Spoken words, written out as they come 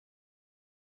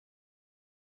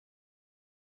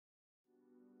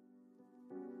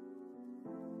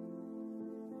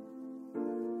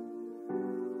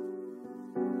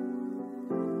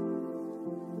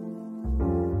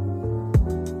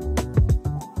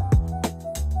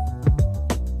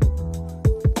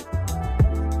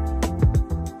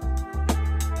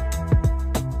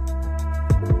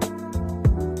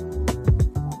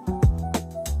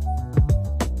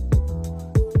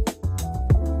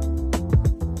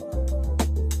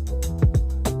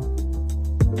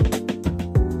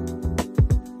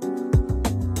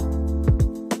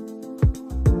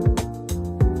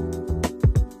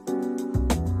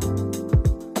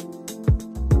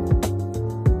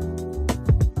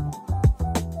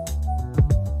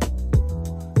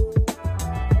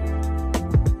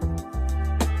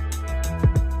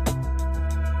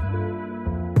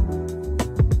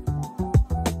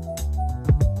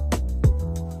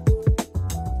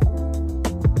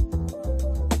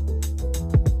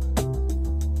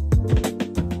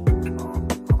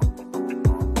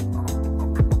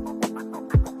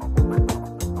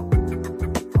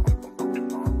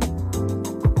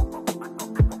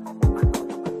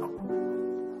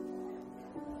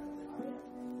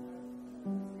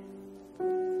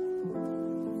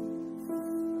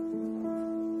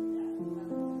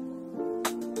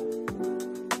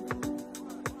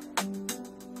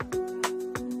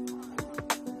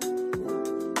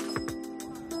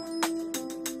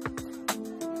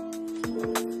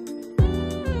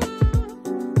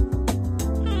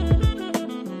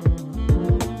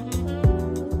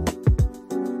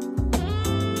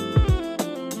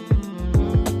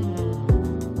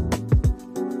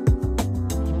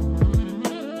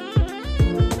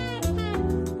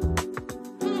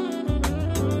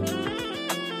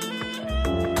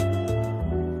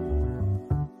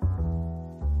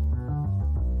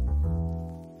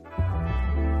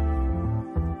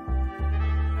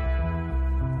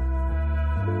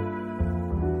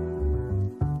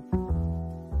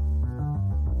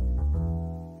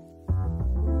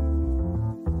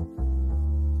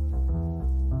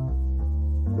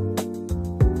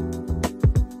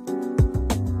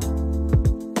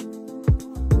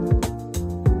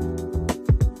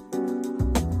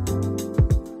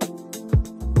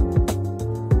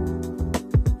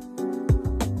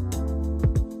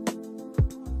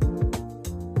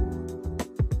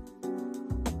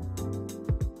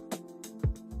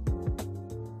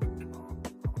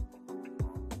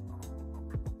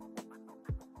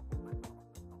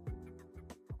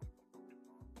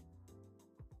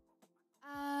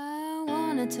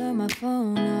wanna turn my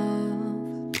phone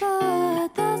off,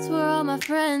 but that's where all my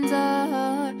friends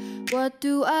are. What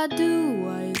do I do?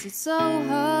 Why is it so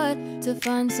hard to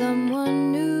find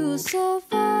someone new so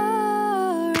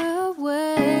far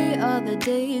away? All the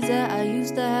days that I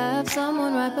used to have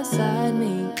someone right beside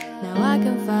me, now I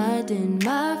can find in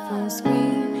my phone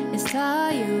screen. It's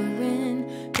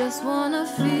tiring, just wanna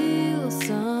feel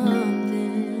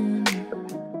something.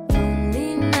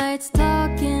 Lonely nights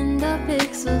talking the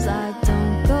pixels. I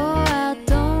don't go out,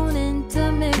 don't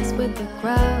intermix with the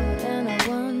crowd, and I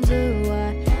wonder why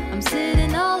I'm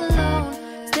sitting all alone,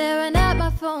 staring at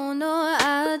my phone. Or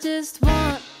I just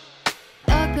want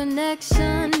a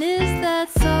connection. Is that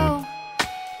so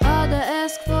hard to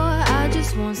ask for? I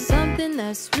just want something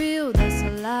that's real, that's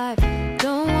alive.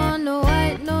 Don't want no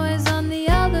white noise on the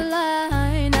other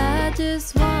line. I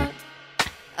just want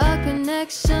a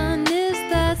connection. Is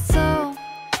that so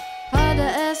hard to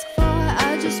ask for?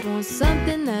 I just want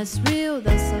something that's real,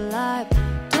 that's alive.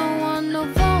 Don't want no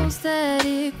phone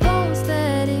static, phone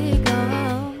static,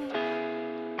 oh.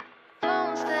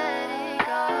 Phone static,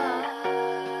 oh.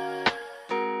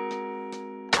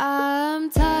 I'm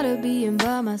tired of being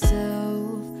by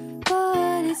myself,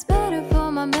 but it's better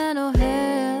for my mental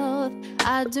health.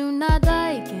 I do not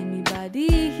like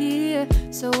anybody here,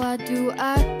 so why do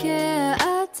I care?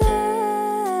 I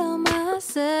tell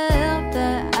myself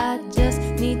that I just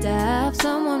need to have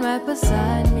someone right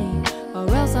beside me, or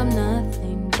else I'm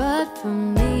nothing. But for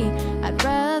me, I'd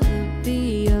rather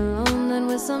be alone than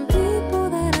with some people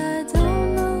that I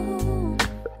don't know.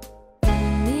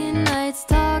 Lonely nights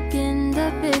talking the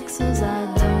pixels. I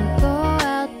don't go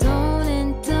out, don't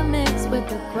intermix with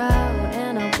the crowd,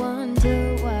 and I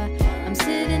wonder why I'm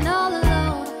sitting all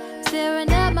alone, staring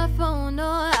at my phone.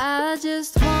 Or I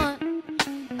just want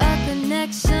a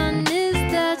connection. Is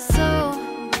that so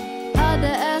hard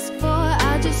to ask for?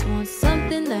 I just want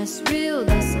something that's real,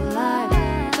 that's alive.